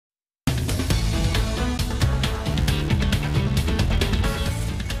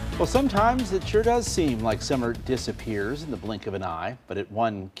Well, sometimes it sure does seem like summer disappears in the blink of an eye, but at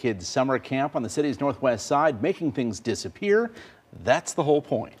one kid's summer camp on the city's northwest side, making things disappear, that's the whole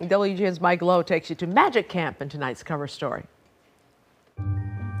point. WGN's Mike Lowe takes you to Magic Camp in tonight's cover story.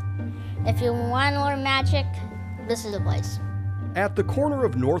 If you want to learn magic, this is the place. At the corner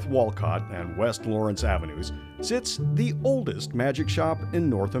of North Wolcott and West Lawrence Avenues sits the oldest magic shop in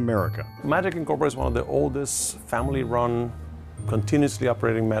North America. Magic Incorporated is one of the oldest family-run, continuously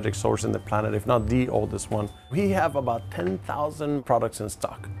operating magic stores in the planet, if not the oldest one. We have about 10,000 products in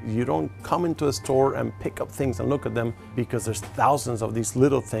stock. You don't come into a store and pick up things and look at them because there's thousands of these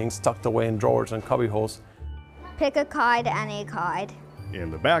little things tucked away in drawers and cubby holes. Pick a card, any card.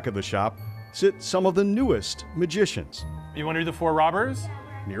 In the back of the shop sit some of the newest magicians. You want to do the four robbers?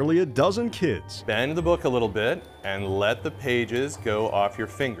 Nearly a dozen kids Bend the book a little bit and let the pages go off your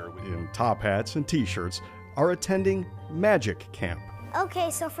finger. in top hats and t-shirts are attending Magic Camp, Okay,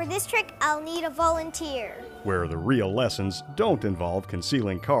 so for this trick, I'll need a volunteer. where the real lessons don't involve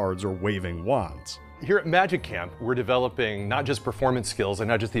concealing cards or waving wands. Here at Magic Camp, we're developing not just performance skills and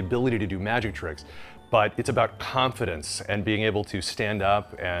not just the ability to do magic tricks, but it's about confidence and being able to stand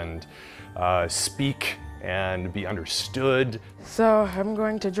up and speak and be understood. So I'm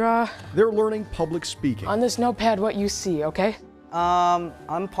going to draw They're learning public speaking, on this notepad what you see, okay?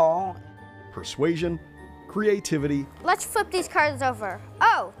 I'm Paul. persuasion, creativity, Let's flip these cards over.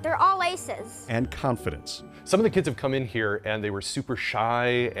 Oh, they're all aces. and confidence. Some of the kids have come in here and they were super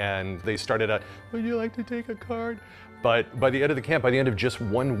shy and they started out, would you like to take a card? But by the end of the camp, by the end of just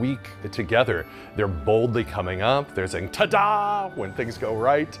 1 week together, they're boldly coming up. They're saying, ta-da, when things go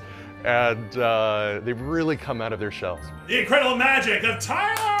right. And they've really come out of their shells. The incredible magic of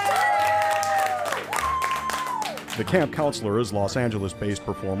Tyler! The camp counselor is Los Angeles-based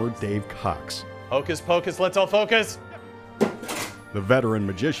performer Dave Cox. Hocus pocus, let's all focus. The veteran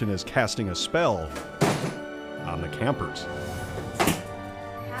magician is casting a spell on the campers.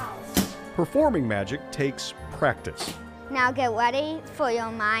 Performing magic takes practice. Now get ready for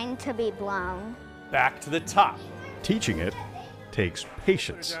your mind to be blown. Back to the top. Teaching it takes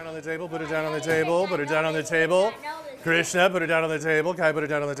patience. Down on the table, put it down on the table, put it down on the table. Krishna, put it down on the table. Kai, put it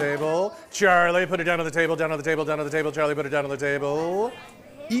down on the table. Charlie, put it down on the table, down on the table, down on the table. Charlie, put it down on the table.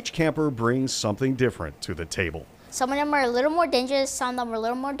 Each camper brings something different to the table. Some of them are a little more dangerous, some of them are a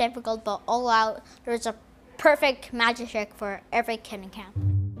little more difficult, but all out, there's a perfect magic trick for every kid in camp.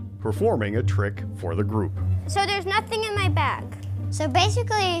 Performing a trick for the group. So there's nothing in my bag. So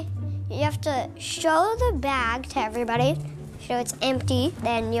basically, you have to show the bag to everybody, show it's empty.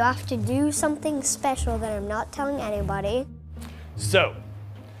 Then you have to do something special that I'm not telling anybody. So,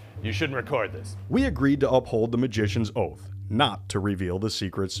 you shouldn't record this. We agreed to uphold the magician's oath, not to reveal the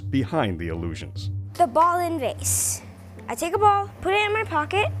secrets behind the illusions. The ball and vase. I take a ball, put it in my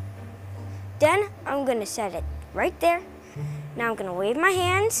pocket, then I'm gonna set it right there. Now I'm gonna wave my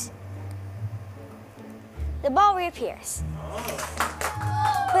hands. The ball reappears.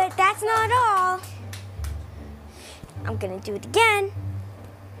 But that's not all. I'm gonna do it again.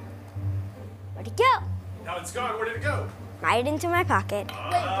 Where'd it go? Now it's gone, where did it go? Right into my pocket.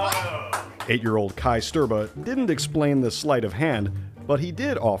 8-year-old Kai Sturba didn't explain the sleight of hand, but he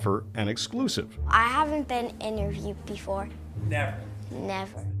did offer an exclusive. I haven't been interviewed before. Never.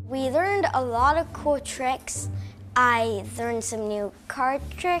 Never. We learned a lot of cool tricks. I learned some new card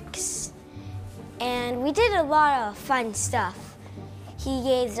tricks, and we did a lot of fun stuff. He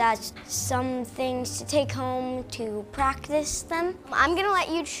gave us some things to take home to practice them. I'm gonna let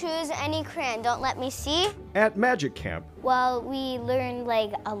you choose any crayon. Don't let me see. At Magic Camp, Well, we learned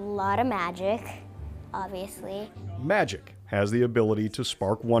like a lot of magic, obviously. magic has the ability to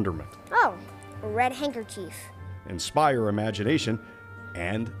spark wonderment, Oh, a red handkerchief. inspire imagination,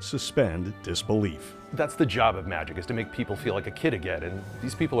 and suspend disbelief. That's the job of magic, is to make people feel like a kid again. And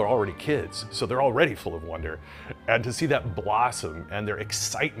these people are already kids, so they're already full of wonder. And to see that blossom and their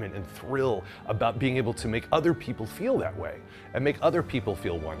excitement and thrill about being able to make other people feel that way and make other people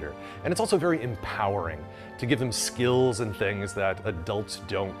feel wonder. And it's also very empowering to give them skills and things that adults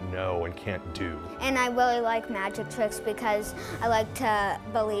don't know and can't do. And I really like magic tricks because I like to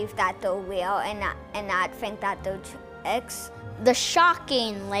believe that they're real and not think that they're tricks. The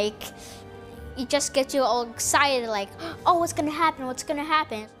shocking, like, it just gets you all excited, like, oh, what's gonna happen, what's gonna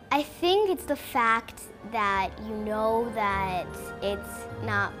happen? I think it's the fact that you know that it's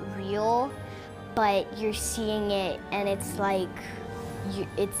not real, but you're seeing it and it's like,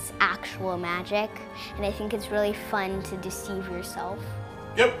 it's actual magic. And I think it's really fun to deceive yourself.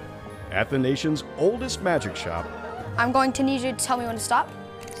 Yep. At the nation's oldest magic shop, I'm going to need you to tell me when to stop.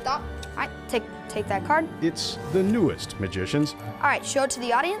 Stop. All right, take that card. It's the newest magicians All right, show it to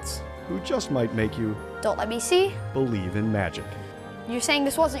the audience. who just might make you Don't let me see. believe in magic. You're saying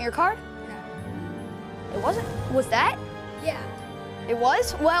this wasn't your card? No. It wasn't? Was that? Yeah. It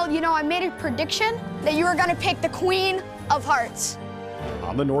was? Well, you know, I made a prediction that you were gonna pick the Queen of Hearts.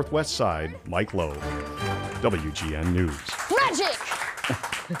 On the Northwest Side, Mike Lowe, WGN News. Magic!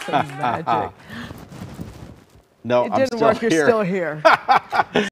 Magic. No, It I'm didn't still work. here. You're still here.